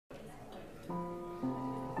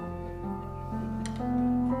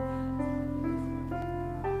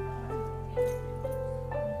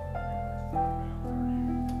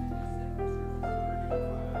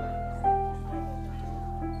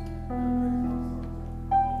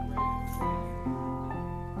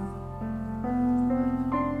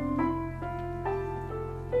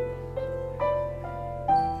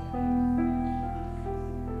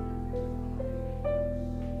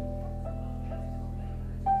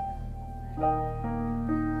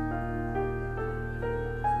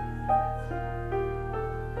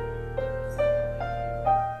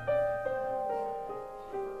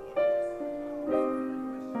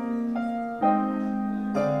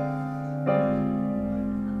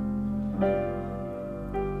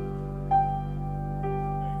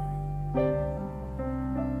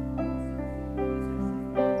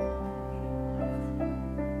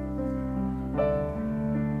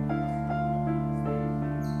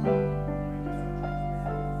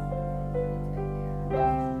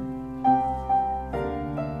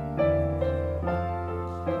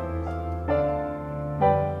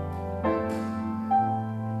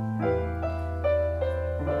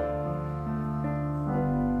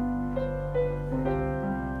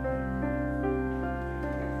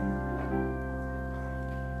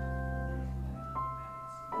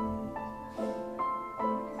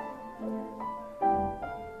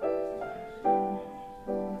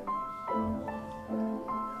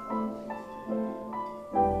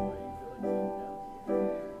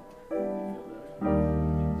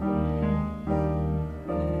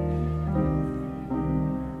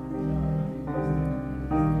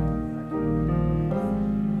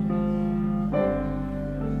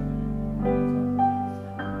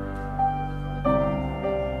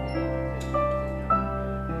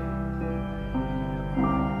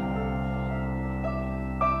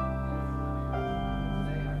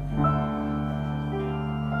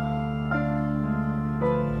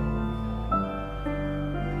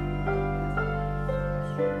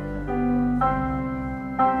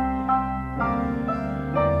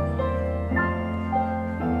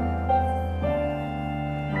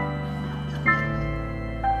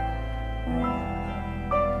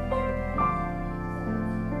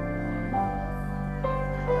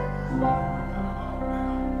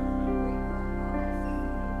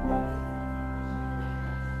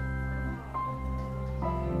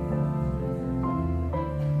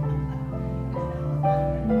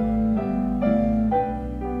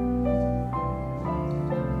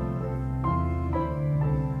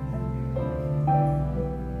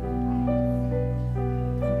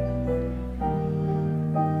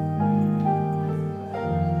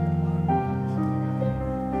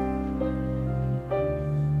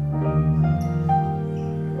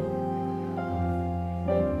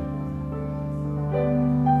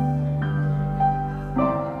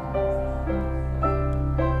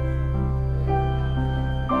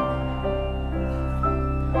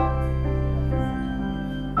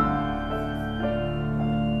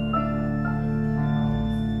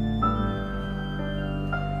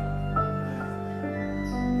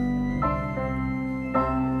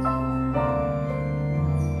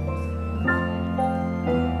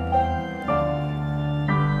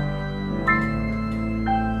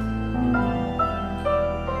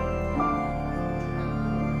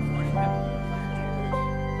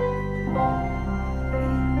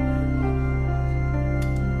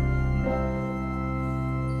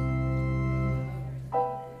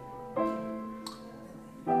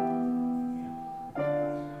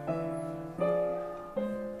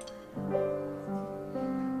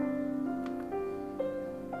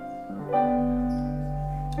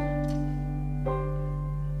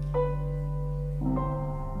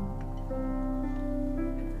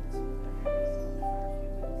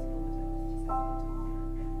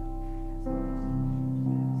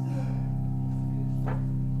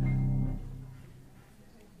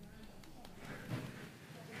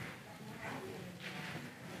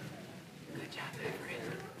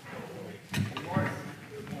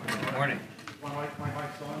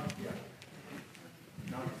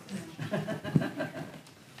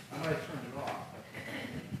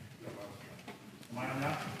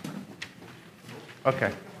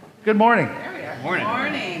Okay. Good morning. Morning.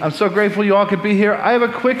 Morning. I'm so grateful you all could be here. I have a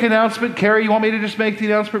quick announcement. Carrie, you want me to just make the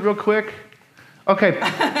announcement real quick? Okay.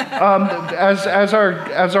 As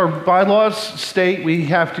our bylaws state, we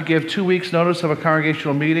have to give 2 weeks notice of a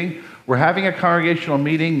congregational meeting. We're having a congregational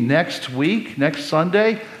meeting next week, next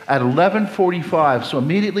Sunday, at 11:45. So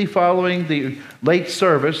immediately following the late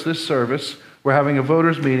service, this service, we're having a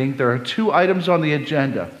voters meeting. There are 2 items on the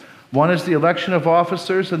agenda. One is the election of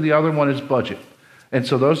officers, and the other one is budget. And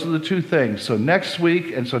so those are the 2 things. So next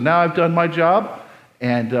week, and so now I've done my job,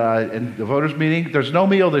 and the voters meeting, there's no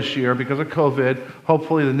meal this year because of COVID.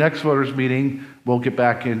 Hopefully the next voters meeting, we'll get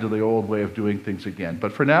back into the old way of doing things again.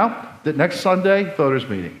 But for now, the next Sunday, voters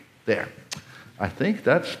meeting. There. I think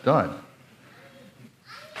that's done.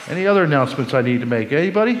 Any other announcements I need to make?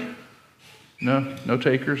 Anybody? No? No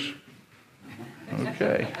takers?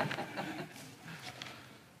 Okay.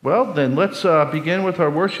 Well, then let's begin with our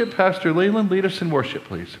worship. Pastor Leland, lead us in worship,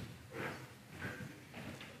 please.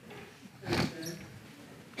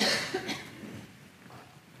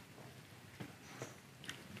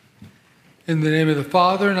 In the name of the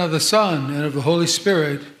Father, and of the Son, and of the Holy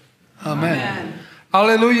Spirit. Amen.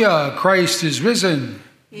 Alleluia, Christ is risen.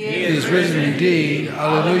 He is risen indeed.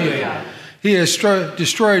 Alleluia. He has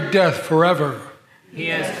destroyed death forever. He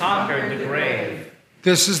has conquered the grave.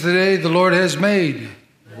 This is the day the Lord has made.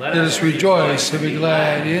 Let us rejoice and be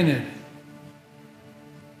glad in it.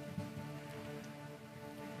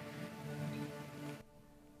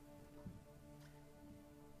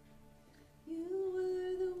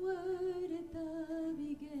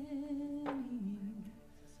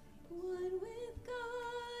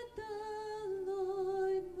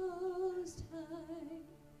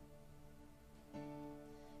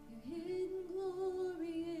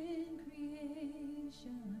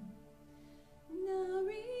 Now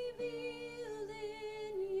revealed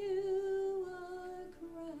in you.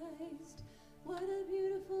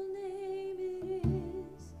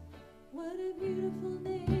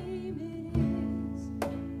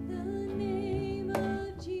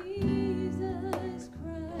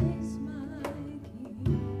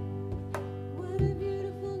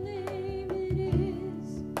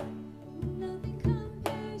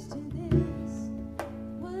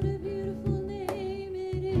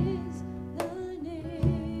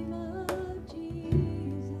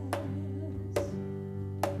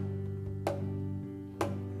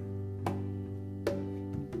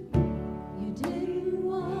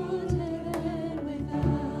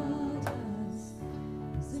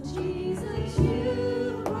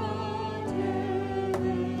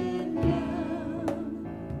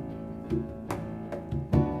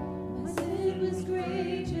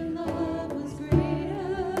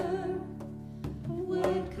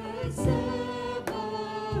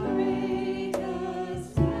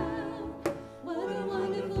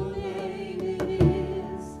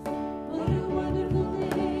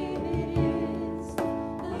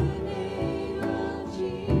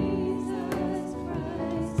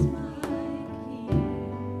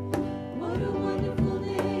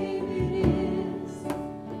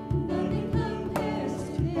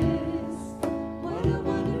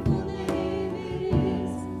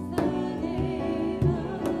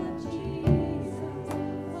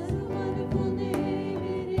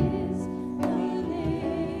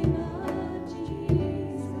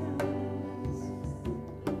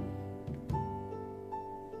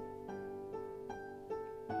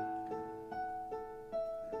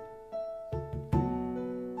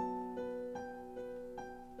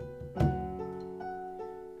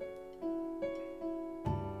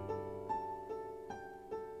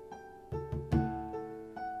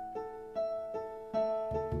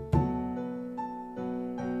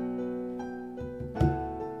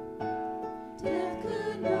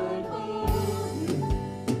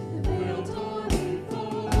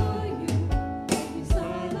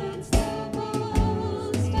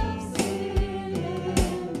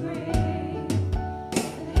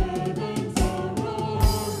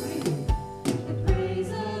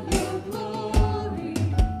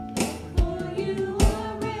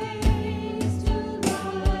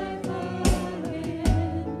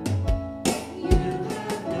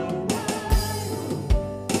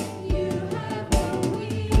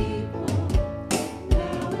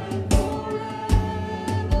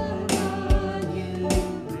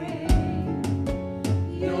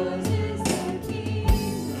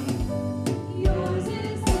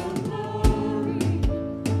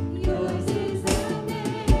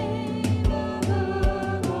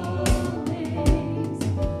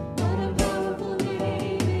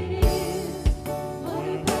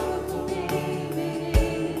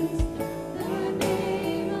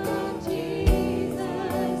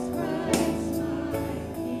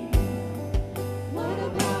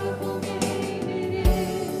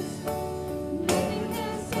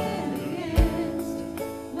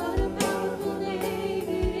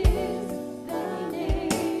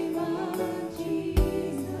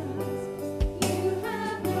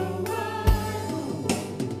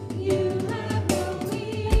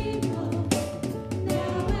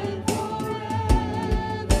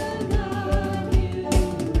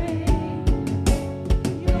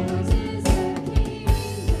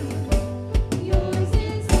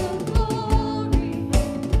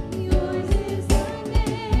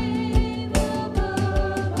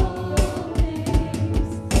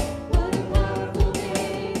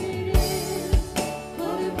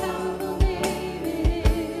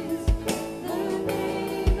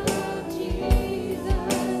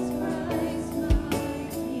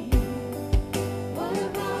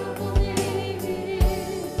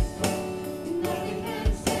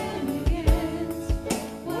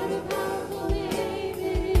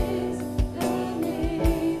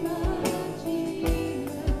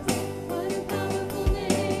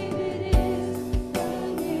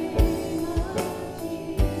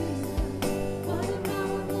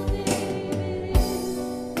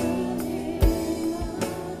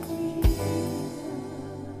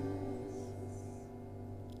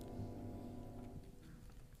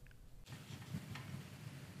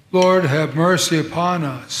 Lord, have mercy upon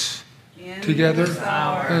us. Together, Help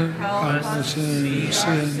us to see our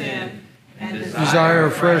sin and desire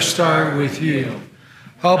a fresh start with you.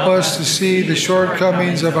 Help us to see the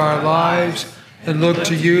shortcomings of our lives and look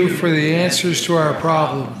to you for the answers to our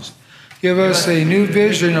problems. Give us a new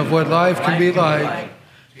vision of what life can be like.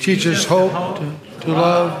 Teach us hope, to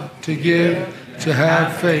love, to give, to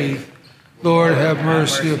have faith. Lord, have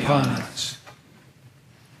mercy upon us.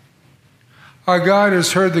 Our God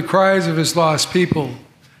has heard the cries of his lost people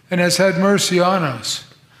and has had mercy on us.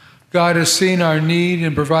 God has seen our need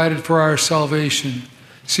and provided for our salvation,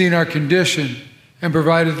 seen our condition and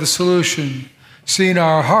provided the solution, seen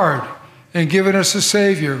our heart and given us a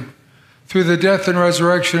Savior. Through the death and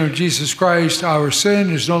resurrection of Jesus Christ, our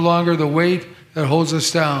sin is no longer the weight that holds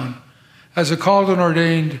us down. As a called and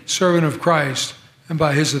ordained servant of Christ, and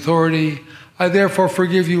by his authority, I therefore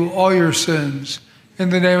forgive you all your sins, in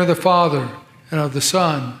the name of the Father, and of the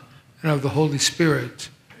Son, and of the Holy Spirit.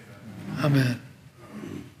 Amen.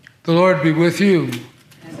 The Lord be with you.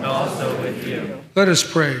 And also with you. Let us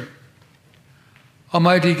pray.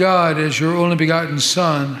 Almighty God, as your only begotten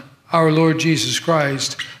Son, our Lord Jesus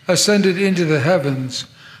Christ, ascended into the heavens,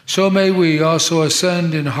 so may we also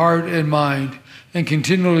ascend in heart and mind and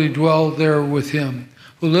continually dwell there with him,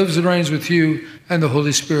 who lives and reigns with you and the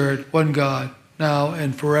Holy Spirit, one God, now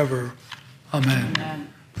and forever. Amen. Amen.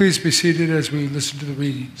 Please be seated as we listen to the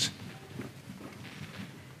readings.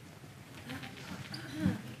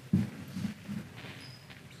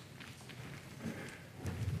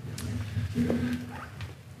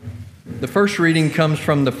 The first reading comes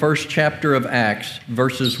from the first chapter of Acts,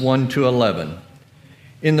 verses 1 to 11.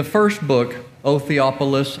 In the first book, O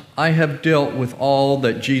Theophilus, I have dealt with all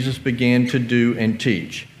that Jesus began to do and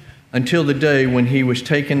teach, until the day when he was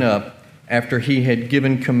taken up, after he had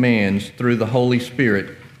given commands through the Holy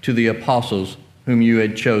Spirit to the apostles whom you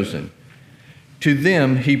had chosen. To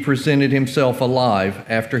them he presented himself alive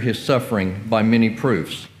after his suffering by many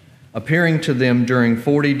proofs, appearing to them during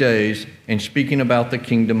 40 days and speaking about the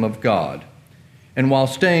kingdom of God. And while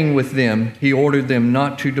staying with them, he ordered them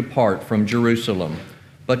not to depart from Jerusalem,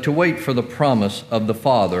 but to wait for the promise of the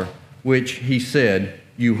Father, which he said,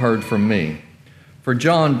 you heard from me. For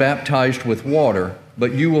John baptized with water,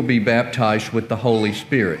 but you will be baptized with the Holy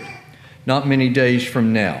Spirit, not many days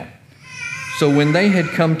from now. So when they had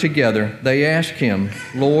come together, they asked him,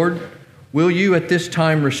 Lord, will you at this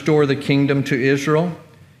time restore the kingdom to Israel?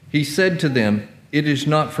 He said to them, it is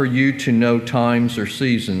not for you to know times or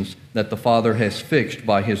seasons that the Father has fixed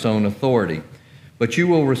by his own authority, but you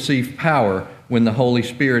will receive power when the Holy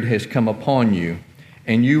Spirit has come upon you,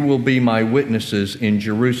 and you will be my witnesses in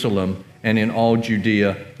Jerusalem and in all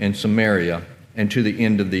Judea and Samaria and to the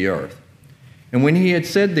end of the earth. And when he had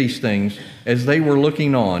said these things, as they were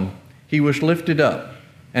looking on, he was lifted up,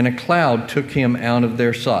 and a cloud took him out of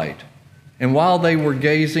their sight. And while they were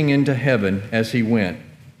gazing into heaven as he went,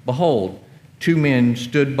 behold, 2 men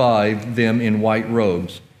stood by them in white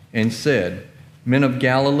robes and said, Men of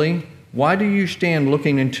Galilee, why do you stand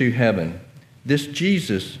looking into heaven? This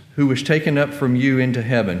Jesus, who was taken up from you into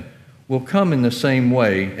heaven, will come in the same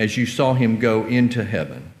way as you saw him go into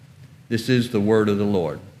heaven. This is the word of the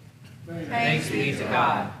Lord. Thanks be to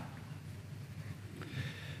God.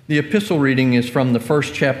 The epistle reading is from the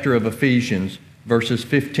first chapter of Ephesians, verses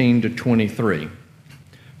 15 to 23.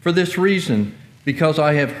 For this reason, because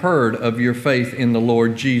I have heard of your faith in the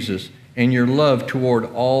Lord Jesus and your love toward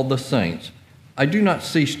all the saints, I do not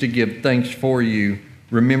cease to give thanks for you,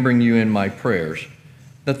 remembering you in my prayers,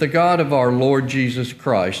 that the God of our Lord Jesus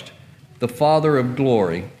Christ, the Father of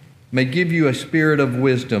glory, may give you a spirit of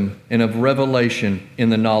wisdom and of revelation in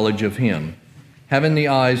the knowledge of him, having the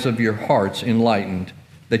eyes of your hearts enlightened,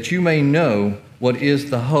 that you may know what is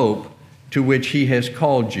the hope to which he has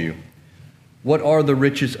called you, what are the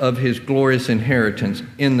riches of his glorious inheritance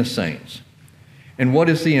in the saints, and what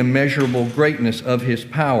is the immeasurable greatness of his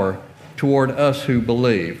power toward us who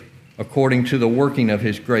believe, according to the working of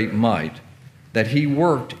his great might, that he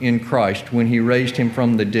worked in Christ when he raised him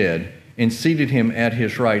from the dead and seated him at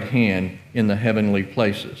his right hand in the heavenly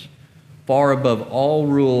places, far above all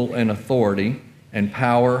rule and authority and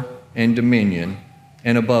power and dominion,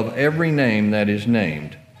 and above every name that is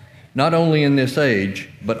named, not only in this age,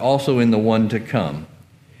 but also in the one to come.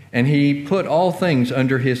 And he put all things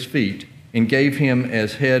under his feet and gave him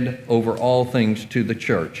as head over all things to the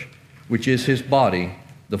church, which is his body,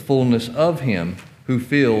 the fullness of him who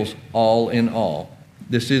fills all in all.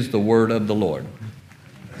 This is the word of the Lord.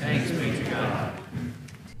 Thanks be to God.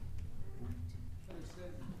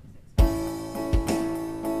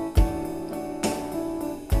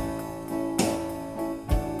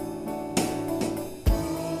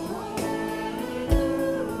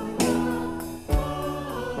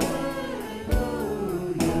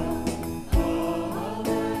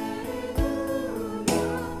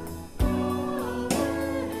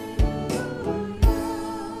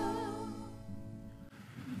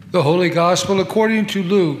 The Holy Gospel according to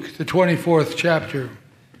Luke, the 24th chapter.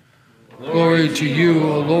 Glory to you,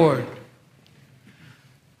 O Lord.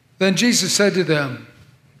 Then Jesus said to them,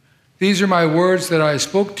 "These are my words that I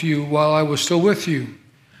spoke to you while I was still with you,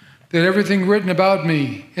 that everything written about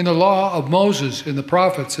me in the law of Moses, in the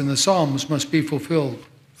prophets, and the Psalms must be fulfilled."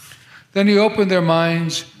 Then he opened their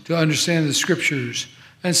minds to understand the Scriptures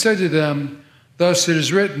and said to them, "Thus it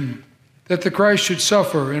is written, that the Christ should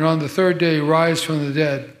suffer and on the third day rise from the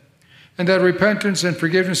dead, and that repentance and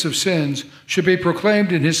forgiveness of sins should be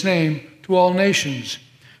proclaimed in his name to all nations,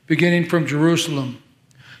 beginning from Jerusalem.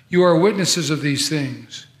 You are witnesses of these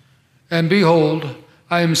things. And behold,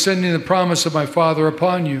 I am sending the promise of my Father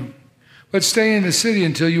upon you. But stay in the city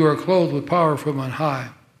until you are clothed with power from on high."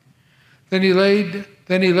 Then he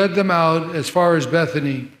led them out as far as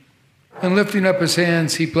Bethany, and lifting up his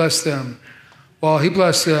hands, he blessed them. While he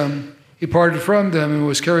blessed them, he parted from them and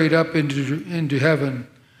was carried up into heaven.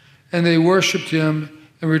 And they worshipped him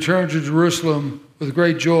and returned to Jerusalem with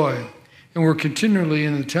great joy, and were continually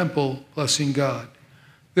in the temple blessing God.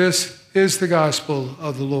 This is the gospel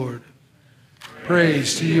of the Lord.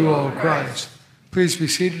 Praise to you, O Christ. Please be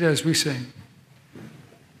seated as we sing.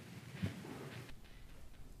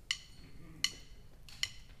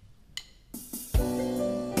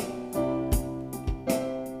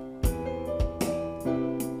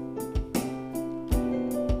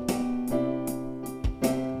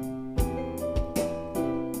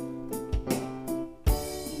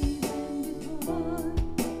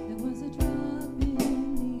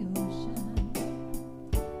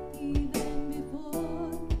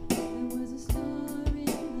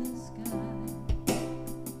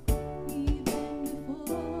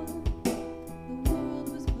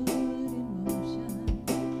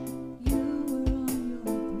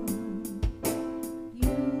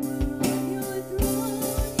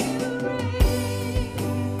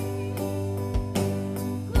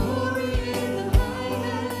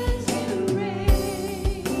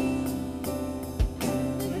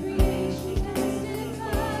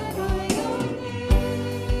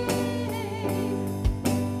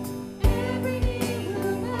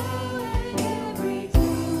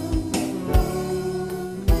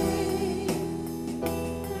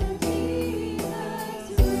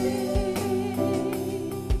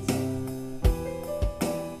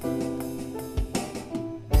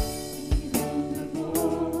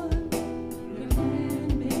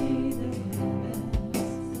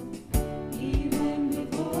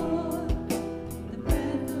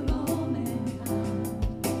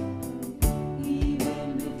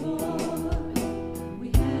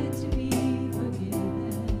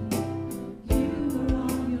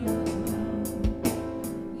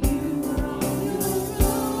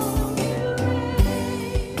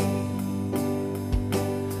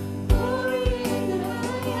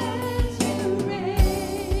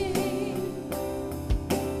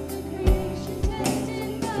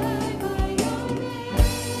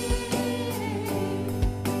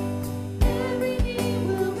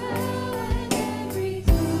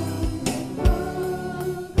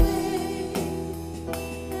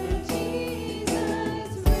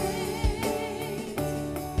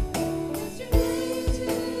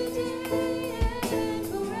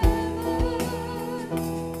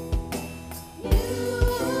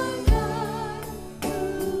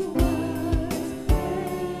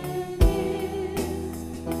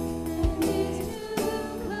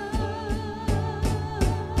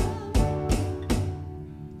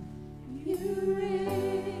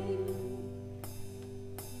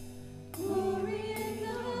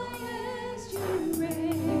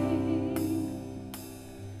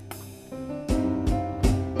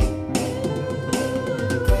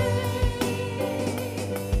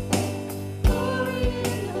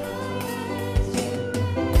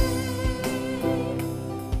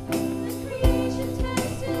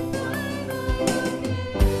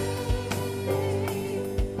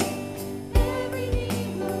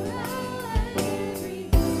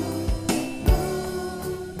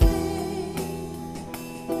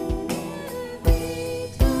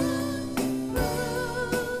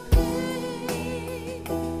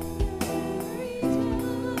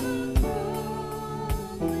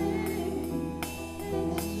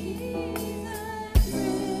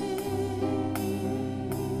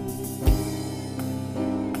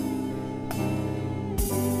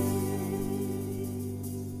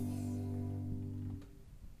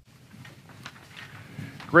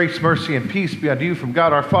 Grace, mercy, and peace be unto you from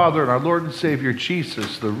God our Father and our Lord and Savior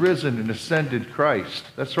Jesus, the risen and ascended Christ.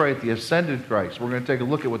 That's right, the ascended Christ. We're going to take a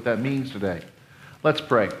look at what that means today. Let's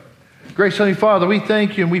pray. Gracious Heavenly Father, we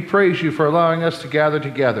thank you and we praise you for allowing us to gather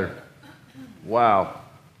together. Wow.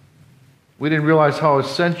 We didn't realize how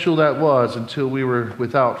essential that was until we were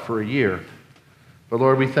without for a year. But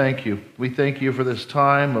Lord, we thank you. We thank you for this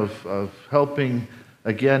time of helping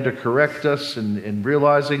again to correct us and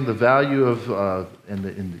realizing the value of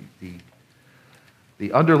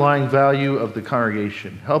the underlying value of the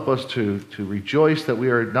congregation. Help us to rejoice that we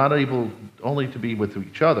are not able only to be with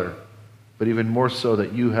each other, but even more so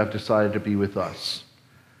that you have decided to be with us.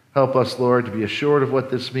 Help us, Lord, to be assured of what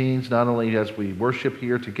this means, not only as we worship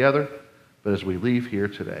here together, but as we leave here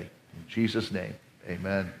today. In Jesus' name,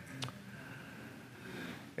 amen.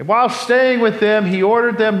 And while staying with them, he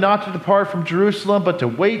ordered them not to depart from Jerusalem, but to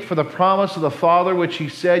wait for the promise of the Father, which he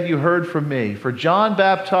said, you heard from me. For John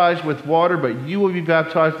baptized with water, but you will be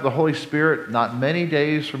baptized with the Holy Spirit not many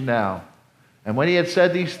days from now. And when he had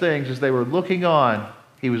said these things, as they were looking on,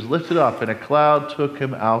 he was lifted up, and a cloud took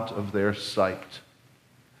him out of their sight.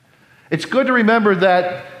 It's good to remember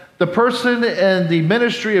that the person and the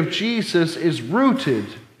ministry of Jesus is rooted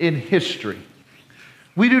in history.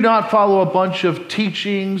 We do not follow a bunch of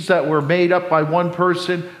teachings that were made up by one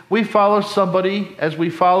person. We follow somebody, as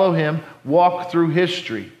we follow him, walk through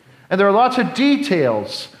history. And there are lots of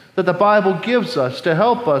details that the Bible gives us to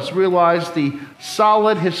help us realize the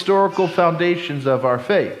solid historical foundations of our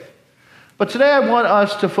faith. But today I want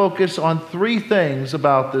us to focus on three things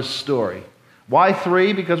about this story. Why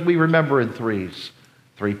three? Because we remember in threes.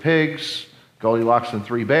 3 pigs, Goldilocks and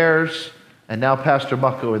 3 bears, and now Pastor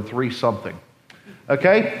Mucko and 3 something.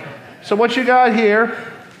 Okay? So what you got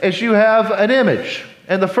here is you have an image.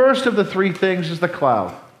 And the first of the 3 things is the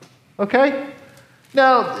cloud. Okay?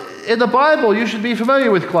 Now, in the Bible, you should be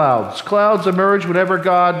familiar with clouds. Clouds emerge whenever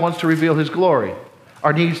God wants to reveal his glory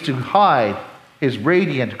or needs to hide his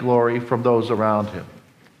radiant glory from those around him.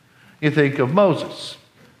 You think of Moses,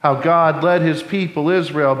 how God led his people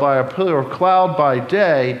Israel by a pillar of cloud by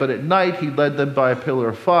day, but at night he led them by a pillar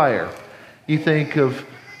of fire. You think of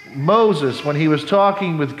Moses when he was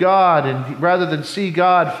talking with God, and rather than see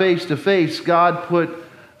God face to face, God put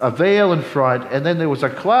a veil in front, and then there was a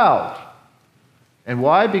cloud. And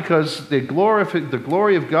why? Because the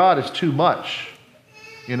glory of God is too much.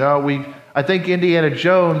 You know, I think Indiana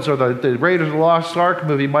Jones or the Raiders of the Lost Ark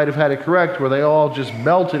movie might have had it correct, where they all just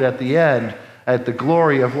melted at the end at the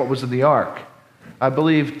glory of what was in the ark. I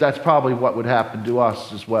believe that's probably what would happen to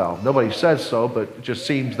us as well. Nobody says so, but it just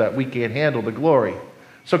seems that we can't handle the glory.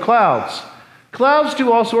 So clouds. Clouds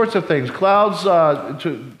do all sorts of things. Clouds,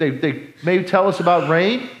 they may tell us about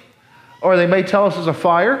rain, or they may tell us as a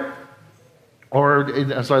fire, or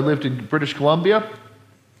as I lived in British Columbia,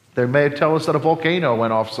 they may tell us that a volcano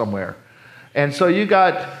went off somewhere. And so you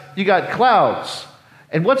got clouds.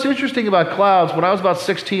 And what's interesting about clouds, when I was about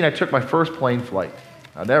 16, I took my first plane flight.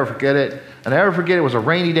 I'll never forget it. I'll never forget it was a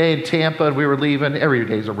rainy day in Tampa, and we were leaving. Every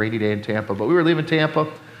day is a rainy day in Tampa, but we were leaving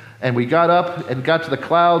Tampa. And we got up and got to the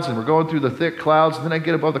clouds, and we're going through the thick clouds, and then I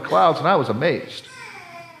get above the clouds, and I was amazed.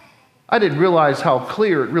 I didn't realize how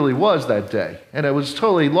clear it really was that day, and it was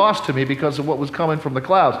totally lost to me because of what was coming from the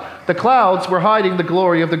clouds. The clouds were hiding the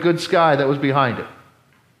glory of the good sky that was behind it.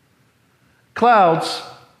 Clouds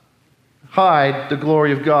hide the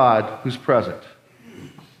glory of God who's present.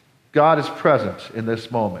 God is present in this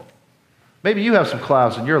moment. Maybe you have some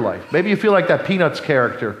clouds in your life. Maybe you feel like that Peanuts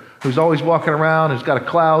character who's always walking around, who's got a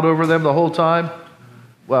cloud over them the whole time.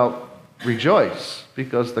 Well, rejoice,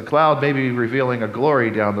 because the cloud may be revealing a glory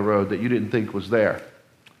down the road that you didn't think was there.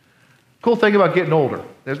 Cool thing about getting older.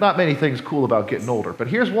 There's not many things cool about getting older, but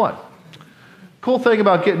here's one. Cool thing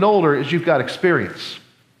about getting older is you've got experience.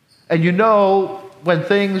 And you know when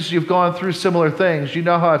you've gone through similar things, you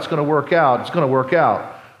know how it's going to work out. It's going to work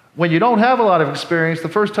out. When you don't have a lot of experience, the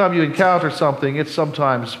first time you encounter something, it's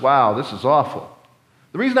sometimes, wow, this is awful.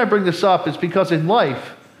 The reason I bring this up is because in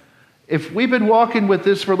life, if we've been walking with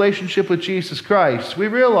this relationship with Jesus Christ, we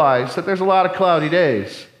realize that there's a lot of cloudy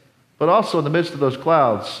days, but also in the midst of those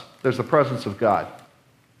clouds, there's the presence of God,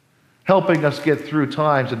 helping us get through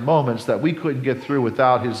times and moments that we couldn't get through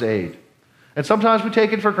without his aid. And sometimes we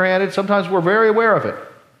take it for granted, sometimes we're very aware of it,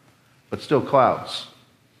 but still clouds.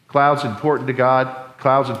 Clouds important to God,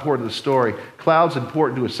 clouds important to the story, clouds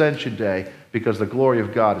important to Ascension Day because the glory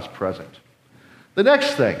of God is present. The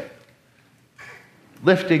next thing,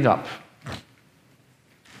 lifting up.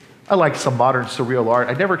 I like some modern surreal art.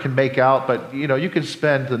 I never can make out, but you can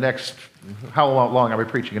spend the next, how long am I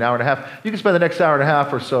preaching? An hour and a half? You can spend the next hour and a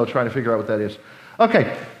half or so trying to figure out what that is.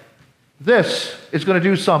 Okay, this is going to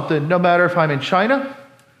do something no matter if I'm in China,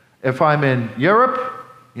 if I'm in Europe,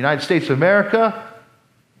 United States of America,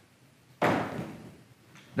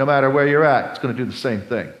 no matter where you're at, it's going to do the same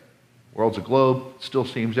thing. World's a globe, it still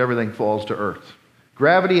seems everything falls to earth.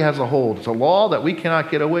 Gravity has a hold. It's a law that we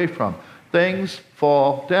cannot get away from. things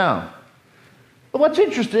fall down. But what's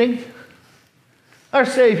interesting, our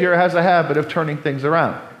Savior has a habit of turning things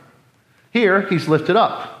around. Here, he's lifted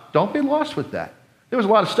up. Don't be lost with that. There was a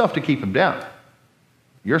lot of stuff to keep him down.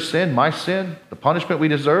 Your sin, my sin, the punishment we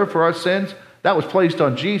deserve for our sins, that was placed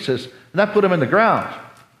on Jesus, and that put him in the ground.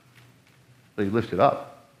 But he lifted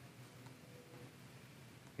up.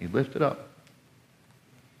 He lifted up.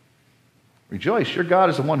 Rejoice, your God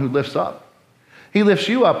is the one who lifts up. He lifts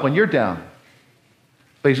you up when you're down.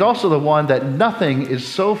 But he's also the one that nothing is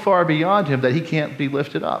so far beyond him that he can't be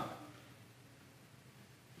lifted up.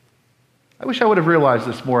 I wish I would have realized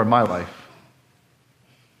this more in my life.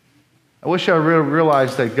 I wish I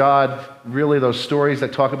realized that God, really those stories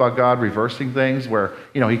that talk about God reversing things where,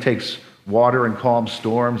 he takes water and calms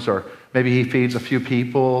storms, or maybe he feeds a few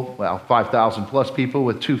people, 5,000 plus people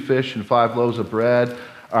with 2 fish and 5 loaves of bread,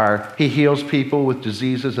 or he heals people with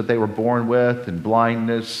diseases that they were born with and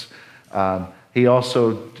blindness. He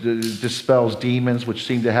also dispels demons which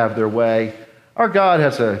seem to have their way. Our God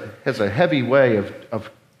has a heavy way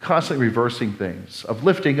of constantly reversing things, of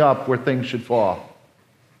lifting up where things should fall,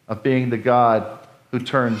 of being the God who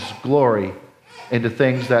turns glory into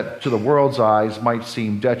things that to the world's eyes might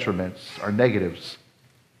seem detriments or negatives.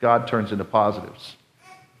 God turns into positives.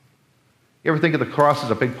 You ever think of the cross as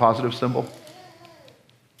a big positive symbol?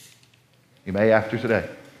 You may after today.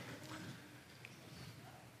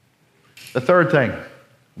 The third thing,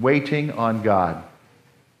 waiting on God.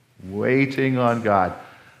 Waiting on God.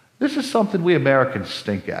 This is something we Americans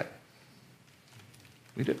stink at.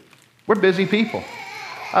 We do. We're busy people.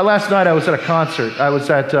 Last night I was at a concert. I was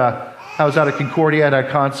out at Concordia at a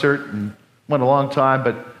concert and went a long time,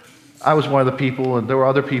 but I was one of the people, and there were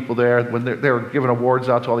other people there. When they were giving awards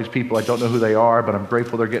out to all these people, I don't know who they are, but I'm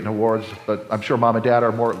grateful they're getting awards. But I'm sure mom and dad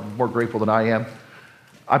are more grateful than I am.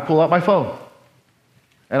 I pull out my phone,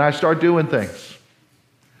 and I start doing things.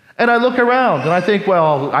 And I look around, and I think,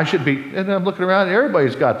 well, I should be. And I'm looking around, and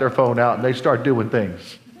everybody's got their phone out, and they start doing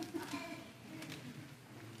things.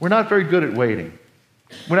 We're not very good at waiting.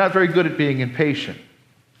 We're not very good at being impatient.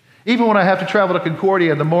 Even when I have to travel to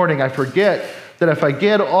Concordia in the morning, I forget that if I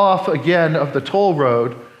get off again of the toll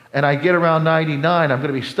road and I get around 99, I'm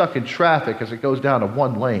going to be stuck in traffic as it goes down to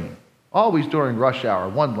 1 lane. Always during rush hour,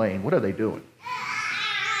 1 lane. What are they doing?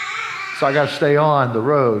 So I got to stay on the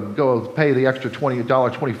road, go pay the extra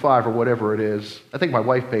 $25 or whatever it is. I think my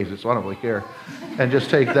wife pays it, so I don't really care. And just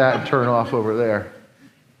take that and turn off over there.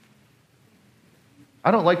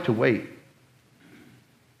 I don't like to wait.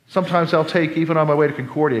 Sometimes I'll take, even on my way to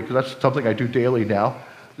Concordia, because that's something I do daily now,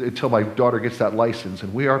 until my daughter gets that license,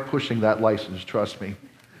 and we are pushing that license, trust me.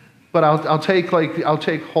 But I'll take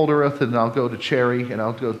Holdereth, and I'll go to Cherry, and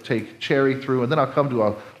I'll go take Cherry through, and then I'll come to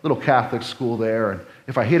a little Catholic school there, and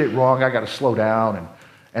if I hit it wrong, I got to slow down,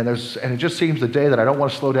 and it just seems the day that I don't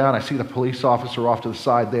want to slow down, I see the police officer off to the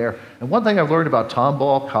side there. And one thing I've learned about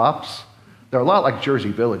Tomball cops, they're a lot like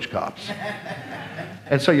Jersey Village cops.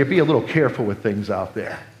 And so you be a little careful with things out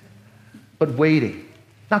there. But waiting,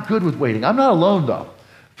 not good with waiting. I'm not alone, though.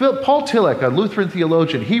 Paul Tillich, a Lutheran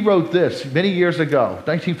theologian, he wrote this many years ago,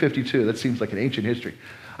 1952. That seems like an ancient history.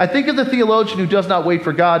 I think of the theologian who does not wait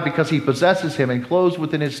for God because he possesses him and clothes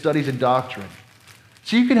within his studies and doctrine.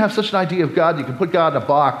 So you can have such an idea of God, you can put God in a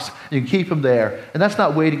box, and you can keep him there, and that's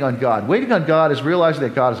not waiting on God. Waiting on God is realizing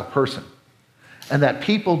that God is a person, and that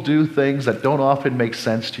people do things that don't often make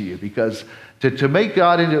sense to you, because to make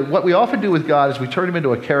God into, what we often do with God is we turn him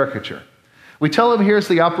into a caricature. We tell him, here's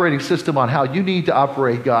the operating system on how you need to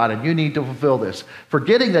operate, God, and you need to fulfill this,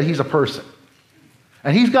 forgetting that he's a person.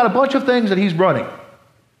 And he's got a bunch of things that he's running.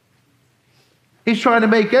 He's trying to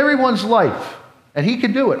make everyone's life, and he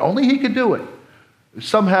can do it, only he can do it,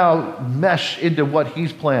 somehow mesh into what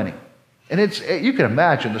he's planning. And you can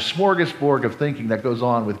imagine the smorgasbord of thinking that goes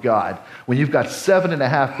on with God when you've got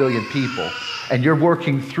 7.5 billion people, and you're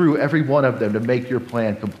working through every one of them to make your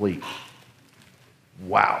plan complete.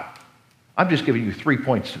 Wow. I'm just giving you 3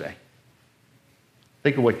 points today.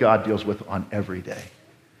 Think of what God deals with on every day.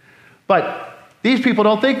 But these people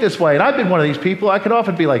don't think this way, and I've been one of these people. I can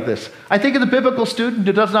often be like this. I think of the biblical student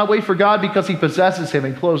who does not wait for God because he possesses him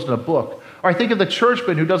enclosed in a book. Or I think of the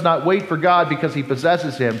churchman who does not wait for God because he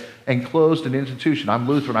possesses him enclosed in an institution. I'm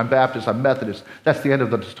Lutheran, I'm Baptist, I'm Methodist. That's the end of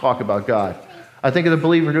the talk about God. I think of the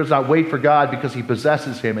believer who does not wait for God because he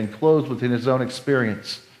possesses him enclosed within his own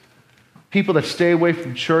experience. People that stay away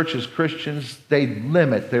from church as Christians, they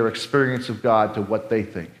limit their experience of God to what they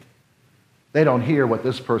think. They don't hear what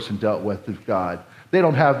this person dealt with God. They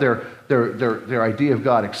don't have their idea of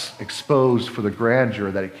God exposed for the grandeur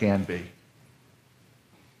that it can be.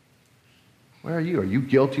 Where are you? Are you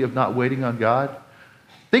guilty of not waiting on God?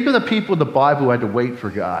 Think of the people in the Bible who had to wait for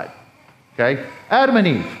God. Okay? Adam and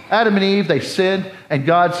Eve. Adam and Eve, they sinned, and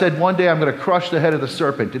God said, one day I'm going to crush the head of the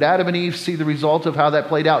serpent. Did Adam and Eve see the result of how that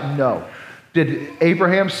played out? No. Did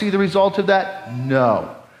Abraham see the result of that?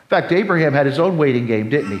 No. In fact, Abraham had his own waiting game,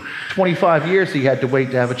 didn't he? 25 years he had to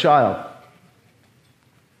wait to have a child.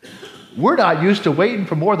 We're not used to waiting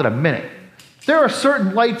for more than a minute. There are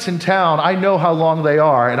certain lights in town, I know how long they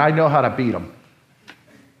are, and I know how to beat them.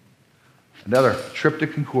 Another trip to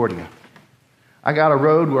Concordia. I got a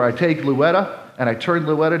road where I take Louetta, and I turn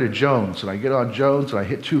Louetta to Jones, and I get on Jones, and I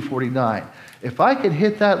hit 249. If I can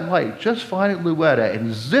hit that light just fine at Louetta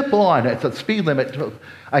and zip on at the speed limit,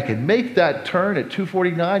 I can make that turn at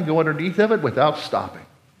 249, go underneath of it without stopping.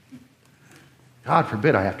 God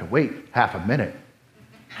forbid I have to wait half a minute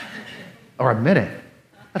or a minute.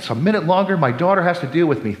 That's a minute longer my daughter has to deal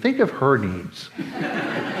with me. Think of her needs.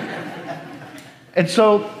 And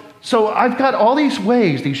so I've got all these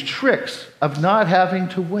ways, these tricks of not having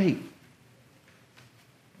to wait.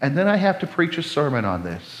 And then I have to preach a sermon on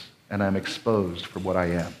this, and I'm exposed for what I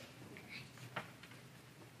am.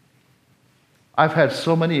 I've had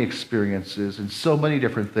so many experiences and so many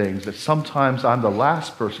different things that sometimes I'm the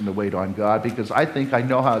last person to wait on God because I think I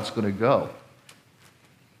know how it's going to go.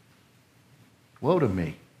 Woe to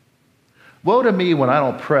me. Woe to me when I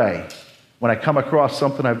don't pray, when I come across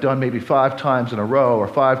something I've done maybe 5 times in a row or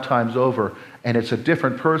 5 times over, and it's a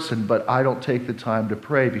different person, but I don't take the time to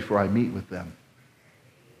pray before I meet with them.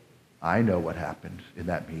 I know what happened in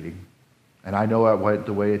that meeting, and I know it went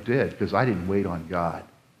the way it did because I didn't wait on God.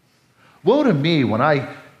 Woe to me when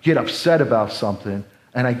I get upset about something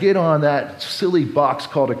and I get on that silly box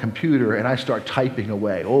called a computer and I start typing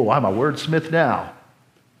away. Oh, I'm a wordsmith now.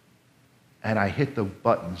 And I hit the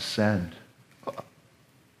button send.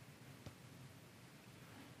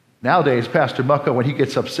 Nowadays, Pastor Mucko, when he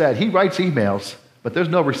gets upset, he writes emails, but there's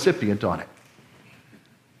no recipient on it.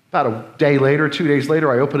 About a day later, 2 days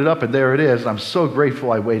later, I open it up and there it is. I'm so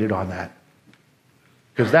grateful I waited on that.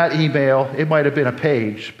 Because that email, it might have been a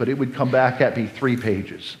page, but it would come back at me 3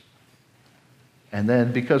 pages. And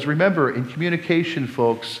then, because remember, in communication,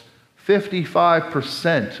 folks,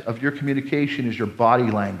 55% of your communication is your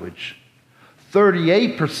body language.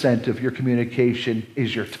 38% of your communication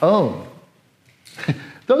is your tone.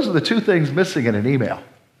 Those are the 2 things missing in an email.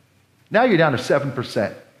 Now you're down to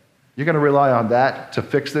 7%. You're going to rely on that to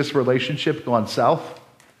fix this relationship gone south?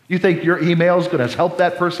 You think your email is going to help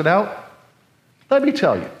that person out? Let me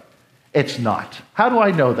tell you, it's not. How do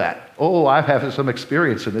I know that? Oh, I've had some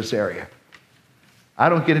experience in this area. I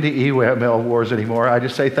don't get into email wars anymore. I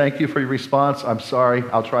just say, thank you for your response. I'm sorry.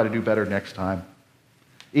 I'll try to do better next time.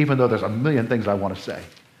 Even though there's a million things I want to say.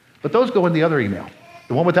 But those go in the other email,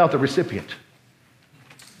 the one without the recipient.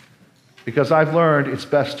 Because I've learned it's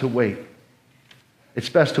best to wait. It's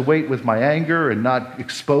best to wait with my anger and not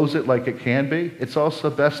expose it like it can be. It's also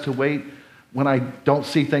best to wait when I don't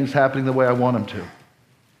see things happening the way I want them to.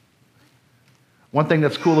 One thing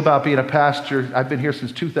that's cool about being a pastor, I've been here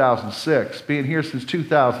since 2006. Being here since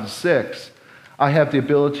 2006, I have the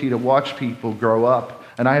ability to watch people grow up,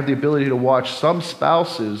 and I have the ability to watch some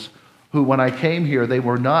spouses who, when I came here, they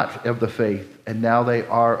were not of the faith, and now they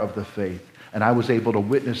are of the faith. And I was able to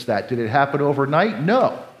witness that. Did it happen overnight?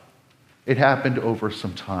 No. It happened over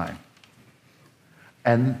some time.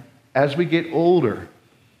 And as we get older,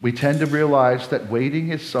 we tend to realize that waiting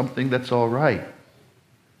is something that's all right.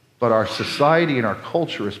 But our society and our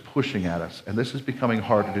culture is pushing at us, and this is becoming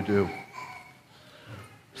harder to do.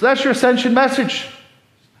 So that's your Ascension message.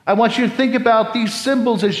 I want you to think about these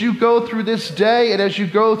symbols as you go through this day and as you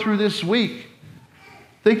go through this week.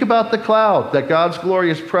 Think about the cloud, that God's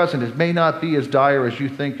glory is present. It may not be as dire as you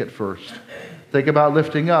think at first. Think about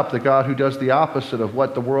lifting up, the God who does the opposite of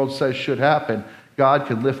what the world says should happen. God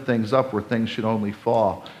can lift things up where things should only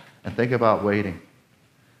fall. And think about waiting.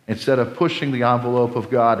 Instead of pushing the envelope of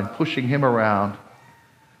God and pushing Him around,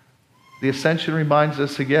 the Ascension reminds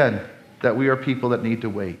us again that we are people that need to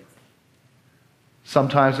wait.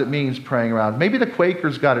 Sometimes it means praying around. Maybe the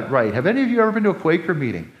Quakers got it right. Have any of you ever been to a Quaker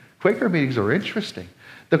meeting? Quaker meetings are interesting.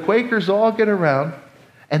 The Quakers all get around,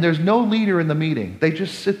 and there's no leader in the meeting. They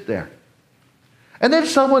just sit there. And then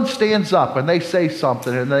someone stands up, and they say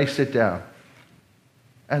something, and they sit down.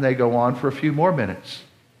 And they go on for a few more minutes.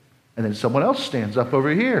 And then someone else stands up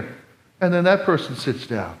over here, and then that person sits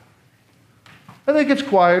down. And then it gets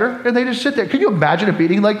quieter, and they just sit there. Can you imagine a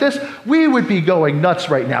meeting like this? We would be going nuts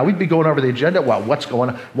right now. We'd be going over the agenda. Well, what's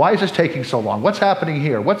going on? Why is this taking so long? What's happening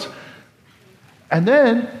here? And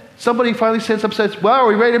then somebody finally stands up and says, well, are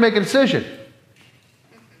we ready to make a decision?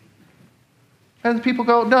 And the people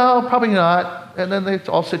go, no, probably not. And then they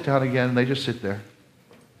all sit down again, and they just sit there.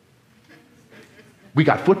 We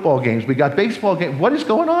got football games. We got baseball games. What is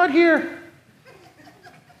going on here?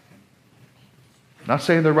 I'm not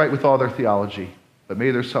saying they're right with all their theology, but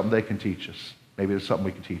maybe there's something they can teach us. Maybe there's something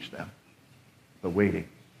we can teach them. But waiting.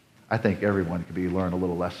 I think everyone could learn a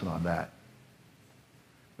little lesson on that.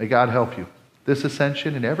 May God help you. This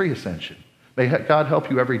ascension and every ascension. May God help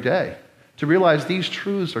you every day to realize these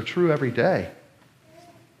truths are true every day.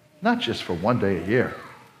 Not just for one day a year.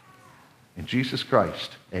 In Jesus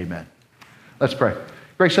Christ, amen. Let's pray.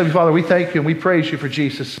 Gracious Heavenly Father, we thank you and we praise you for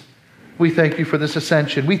Jesus. We thank you for this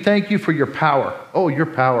ascension. We thank you for your power. Oh, your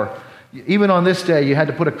power. Even on this day, you had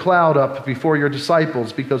to put a cloud up before your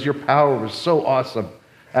disciples because your power was so awesome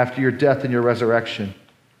after your death and your resurrection.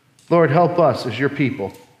 Lord, help us as your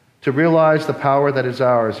people to realize the power that is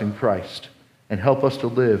ours in Christ and help us to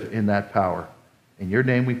live in that power. In your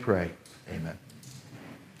name we pray. Amen.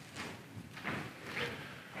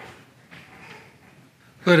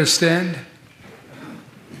 Let us stand.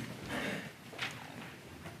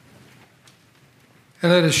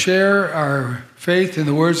 And let us share our faith in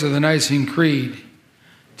the words of the Nicene Creed.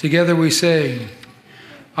 Together we say,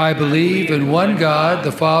 I believe in one God,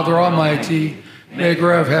 the Father Almighty,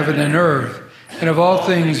 maker of heaven and earth, and of all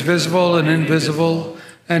things visible and invisible,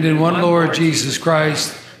 and in one Lord Jesus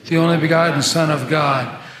Christ, the only begotten Son of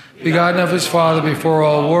God, begotten of his Father before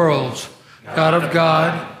all worlds, God of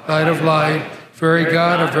God, light of light, very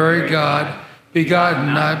God of very God,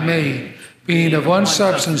 begotten, not made, being of one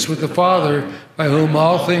substance with the Father, by whom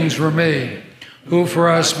all things were made, who for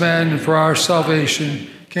us men and for our salvation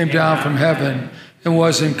came down from heaven, and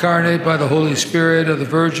was incarnate by the Holy Spirit of the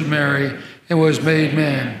Virgin Mary, and was made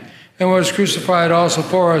man, and was crucified also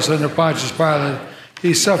for us under Pontius Pilate.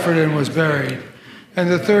 He suffered and was buried. And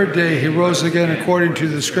the third day he rose again according to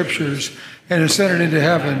the Scriptures, and ascended into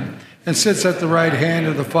heaven, and sits at the right hand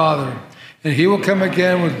of the Father. And he will come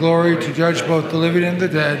again with glory to judge both the living and the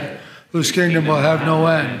dead, whose kingdom will have no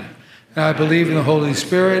end. And I believe in the Holy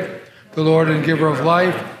Spirit, the Lord and giver of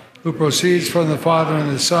life, who proceeds from the Father and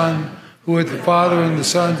the Son, who with the Father and the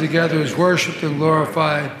Son together is worshipped and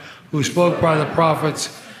glorified, who spoke by the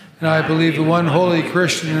prophets. And I believe in one holy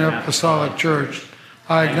Christian and apostolic church.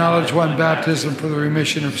 I acknowledge one baptism for the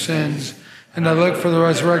remission of sins, and I look for the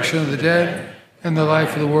resurrection of the dead and the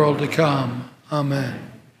life of the world to come. Amen.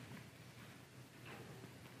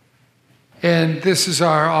 And this is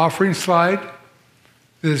our offering slide.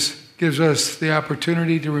 This gives us the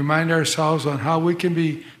opportunity to remind ourselves on how we can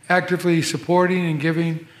be actively supporting and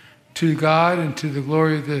giving to God and to the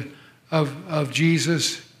glory of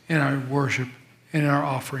Jesus in our worship, in our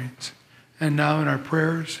offerings, and now in our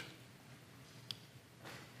prayers.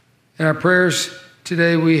 In our prayers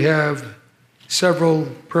today, we have several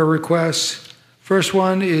prayer requests. First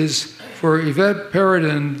one is for Yvette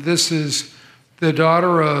Paradin. This is the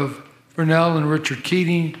daughter of Vernell and Richard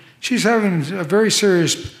Keating. She's having a very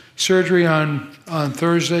serious surgery on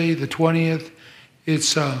Thursday, the 20th.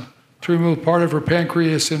 It's to remove part of her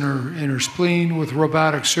pancreas and her spleen with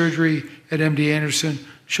robotic surgery at MD Anderson.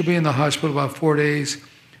 She'll be in the hospital about 4 days.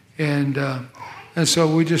 And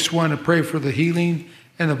so we just want to pray for the healing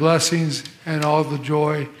and the blessings and all the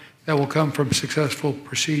joy that will come from successful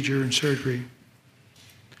procedure and surgery.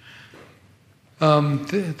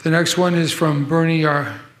 The next one is from Bernie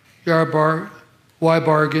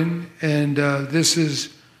Bargain, and this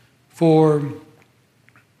is for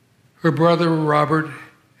her brother Robert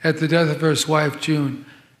at the death of his wife June.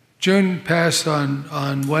 June passed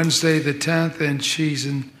on Wednesday the 10th, and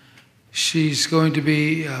she's going to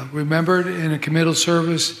be remembered in a committal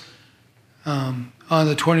service on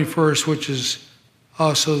the 21st, which is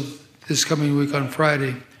also this coming week on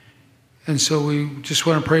Friday. And so we just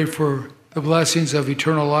want to pray for the blessings of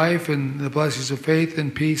eternal life and the blessings of faith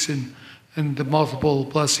and peace and the multiple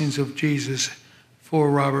blessings of Jesus for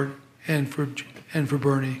Robert and for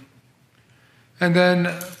Bernie. And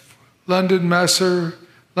then London Messer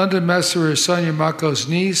is Sonia Mako's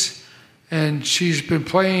niece, and she's been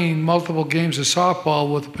playing multiple games of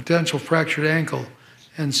softball with a potential fractured ankle.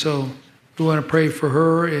 And so we want to pray for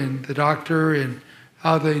her and the doctor and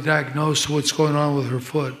how they diagnose what's going on with her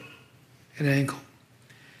foot and ankle.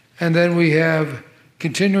 And then we have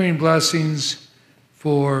continuing blessings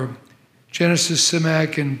for Genesis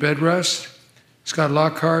Simak in bed rest, Scott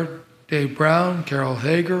Lockhart, Dave Brown, Carol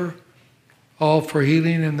Hager, all for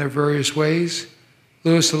healing in their various ways.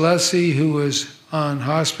 Louis Alessi, who is on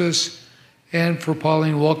hospice, and for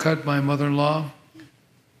Pauline Wolcott, my mother-in-law.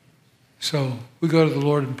 So we go to the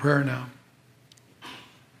Lord in prayer now.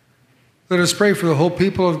 Let us pray for the whole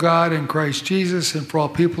people of God in Christ Jesus and for all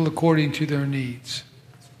people according to their needs.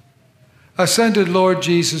 Ascended Lord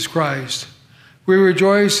Jesus Christ, we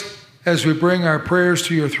rejoice as we bring our prayers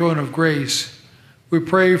to your throne of grace, we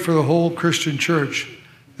pray for the whole Christian church,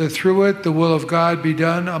 that through it the will of God be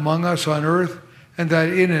done among us on earth, and that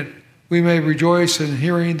in it we may rejoice in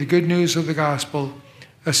hearing the good news of the gospel.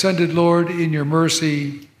 Ascended Lord, in your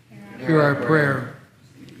mercy, hear our prayer.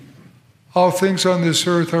 All things on this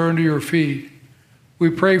earth are under your feet. We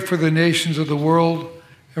pray for the nations of the world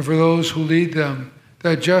and for those who lead them,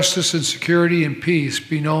 that justice and security and peace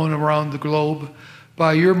be known around the globe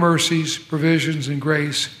by your mercies, provisions, and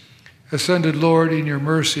grace. Ascended Lord, in your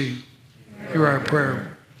mercy, hear our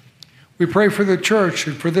prayer. We pray for the church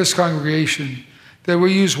and for this congregation, that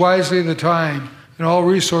we use wisely the time and all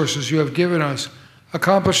resources you have given us,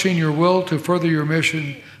 accomplishing your will to further your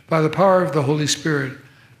mission by the power of the Holy Spirit.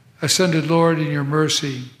 Ascended Lord, in your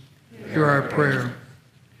mercy, hear our prayer.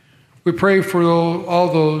 We pray for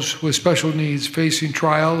all those with special needs facing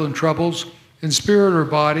trial and troubles in spirit or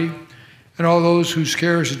body, and all those whose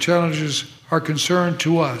cares and challenges are concerned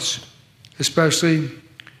to us, especially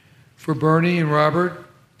for Bernie and Robert,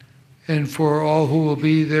 and for all who will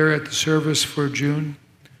be there at the service for June,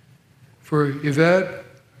 for Yvette,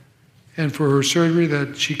 and for her surgery,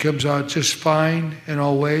 that she comes out just fine in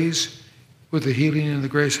all ways with the healing and the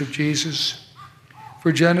grace of Jesus.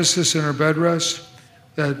 For Genesis and her bed rest,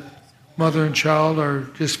 that mother and child are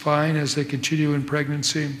just fine as they continue in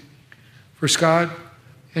pregnancy. For Scott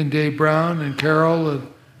and Dave Brown and Carol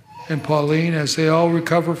and Pauline, as they all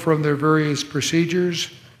recover from their various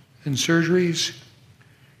procedures and surgeries.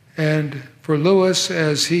 And for Lewis,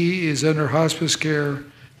 as he is under hospice care,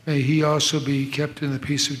 may he also be kept in the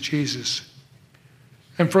peace of Jesus.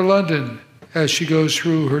 And for London, as she goes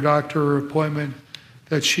through her doctor appointment,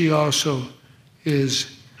 that she also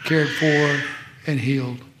is cared for and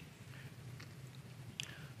healed.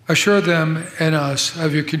 Assure them and us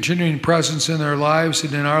of your continuing presence in their lives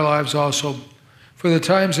and in our lives also. For the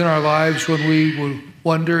times in our lives when we will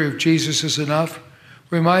wonder if Jesus is enough,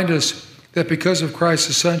 remind us that because of Christ's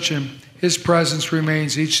ascension, his presence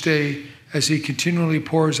remains each day as he continually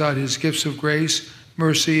pours out his gifts of grace,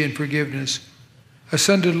 mercy, and forgiveness.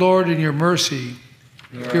 Ascended Lord, in your mercy,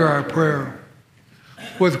 hear our prayer.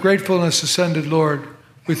 With gratefulness, ascended Lord,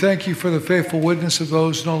 we thank you for the faithful witness of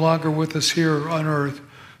those no longer with us here on earth,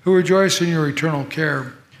 who rejoice in your eternal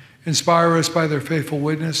care. Inspire us by their faithful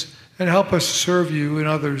witness, and help us to serve you and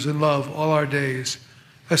others in love all our days.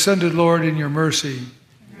 Ascended Lord, in your mercy,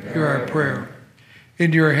 hear our prayer.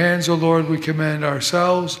 Into your hands, O Lord, we commend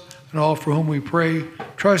ourselves and all for whom we pray,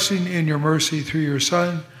 trusting in your mercy through your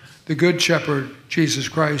Son, the Good Shepherd, Jesus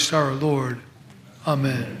Christ our Lord.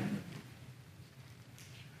 Amen.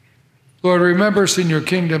 Lord, remember us in your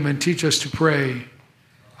kingdom and teach us to pray.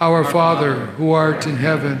 Our Father, who art in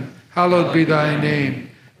heaven, hallowed be thy name.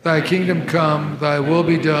 Thy kingdom come, thy will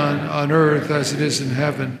be done on earth as it is in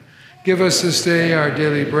heaven. Give us this day our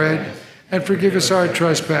daily bread, and forgive us our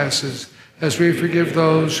trespasses, as we forgive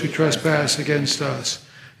those who trespass against us.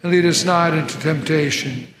 And lead us not into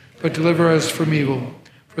temptation, but deliver us from evil.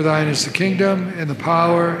 For thine is the kingdom, and the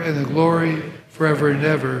power, and the glory, forever and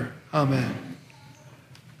ever. Amen.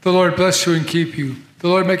 The Lord bless you and keep you. The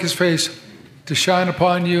Lord make his face to shine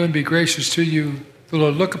upon you and be gracious to you. The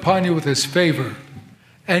Lord look upon you with his favor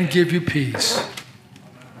and give you peace.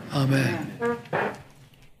 Amen.